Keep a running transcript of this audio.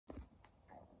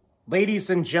Ladies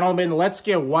and gentlemen, let's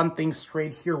get one thing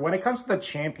straight here. When it comes to the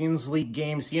Champions League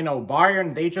games,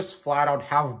 Bayern, they just flat out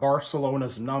have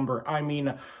Barcelona's number. I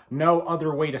mean, no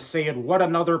other way to say it. What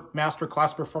another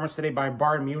masterclass performance today by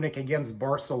Bayern Munich against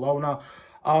Barcelona.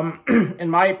 In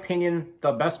my opinion,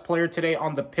 the best player today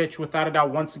on the pitch, without a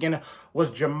doubt, once again,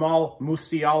 was Jamal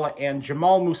Musiala. And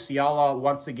Jamal Musiala,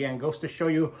 once again, goes to show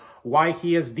you why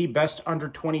he is the best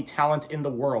under-20 talent in the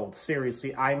world.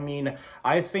 Seriously, I mean,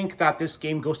 I think that this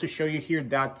game goes to show you here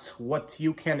that what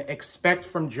you can expect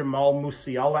from Jamal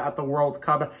Musiala at the World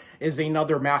Cup is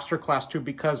another masterclass too,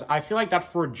 because I feel like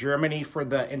that for Germany,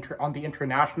 on the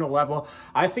international level,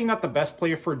 I think that the best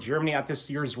player for Germany at this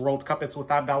year's World Cup is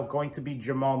without doubt going to be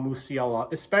Jamal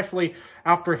Musiala, especially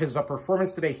after his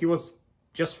performance today. He was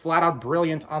just flat out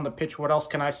brilliant on the pitch. What else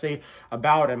can I say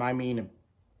about him? I mean,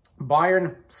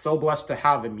 Bayern, so blessed to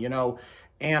have him,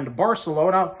 And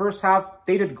Barcelona, first half,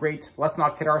 they did great. Let's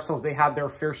not kid ourselves. They had their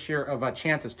fair share of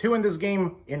chances too in this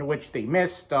game, in which they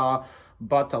missed. But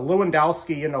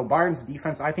Lewandowski, Bayern's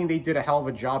defense, I think they did a hell of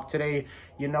a job today.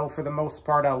 For the most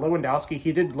part, Lewandowski,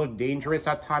 he did look dangerous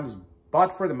at times.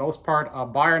 But for the most part,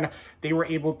 Bayern, they were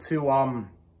able to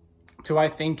I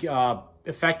think,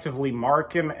 effectively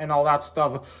mark him and all that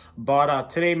stuff.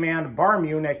 But today, man, Bayern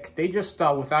Munich, they just,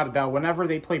 without a doubt, whenever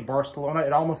they play Barcelona,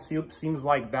 it almost seems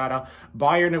like that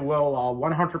Bayern will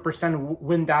 100%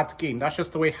 win that game. That's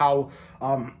just the way how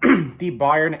the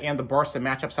Bayern and the Barca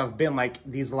matchups have been like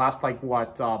these last,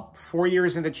 4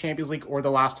 years in the Champions League, or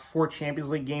the last 4 Champions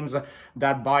League games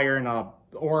that Bayern,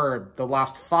 or the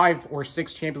last 5 or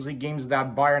 6 Champions League games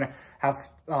that Bayern have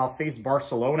faced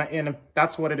Barcelona in.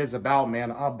 That's what it is about, man.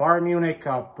 Bayern Munich,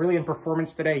 brilliant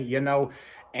performance today,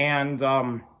 and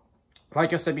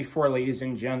like I said before, ladies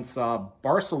and gents,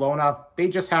 Barcelona, they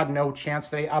just had no chance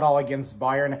today at all against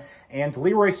Bayern. And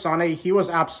Leroy Sané, he was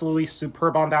absolutely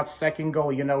superb on that second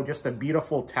goal, just a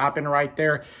beautiful tap-in right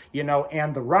there,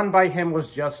 and the run by him was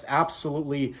just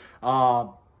absolutely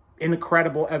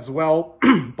incredible as well.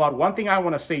 But one thing I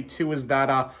want to say too is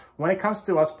that when it comes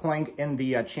to us playing in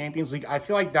the Champions League, I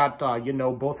feel like that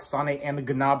both Sané and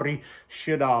Gnabry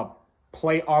should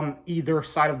play on either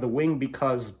side of the wing,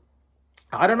 because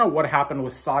I don't know what happened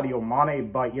with Sadio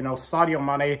Mane, but, Sadio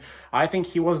Mane, I think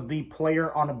he was the player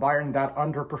on Bayern that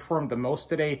underperformed the most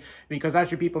today, because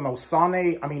as you people know,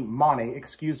 Mane,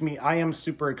 excuse me, I am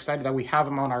super excited that we have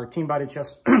him on our team, but it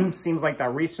just seems like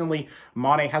that recently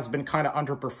Mane has been kind of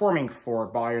underperforming for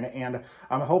Bayern, and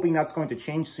I'm hoping that's going to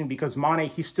change soon, because Mane,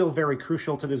 he's still very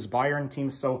crucial to this Bayern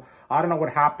team. So I don't know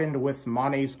what happened with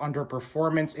Mane's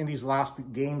underperformance in these last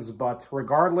games, but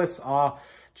regardless,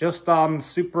 just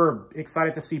super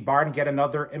excited to see Bayern get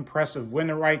another impressive win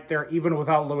right there. Even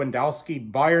without Lewandowski,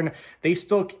 Bayern, they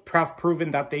still have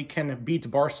proven that they can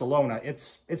beat Barcelona.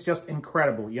 It's just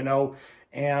incredible,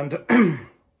 And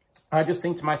I just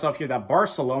think to myself here that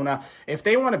Barcelona, if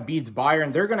they want to beat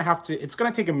Bayern, they're going to have to, it's going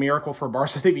to take a miracle for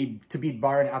Barca to beat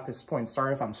Bayern at this point.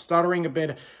 Sorry if I'm stuttering a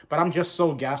bit, but I'm just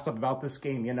so gassed up about this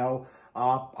game,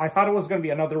 I thought it was going to be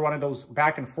another one of those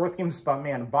back and forth games, but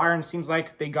man, Bayern seems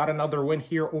like they got another win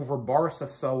here over Barca.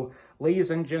 So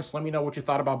ladies and gents, let me know what you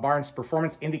thought about Bayern's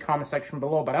performance in the comment section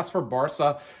below. But as for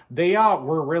Barca, they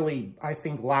were really, I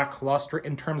think, lackluster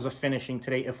in terms of finishing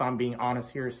today, if I'm being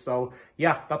honest here. So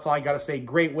yeah, that's all I got to say.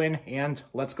 Great win, and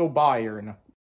let's go Bayern.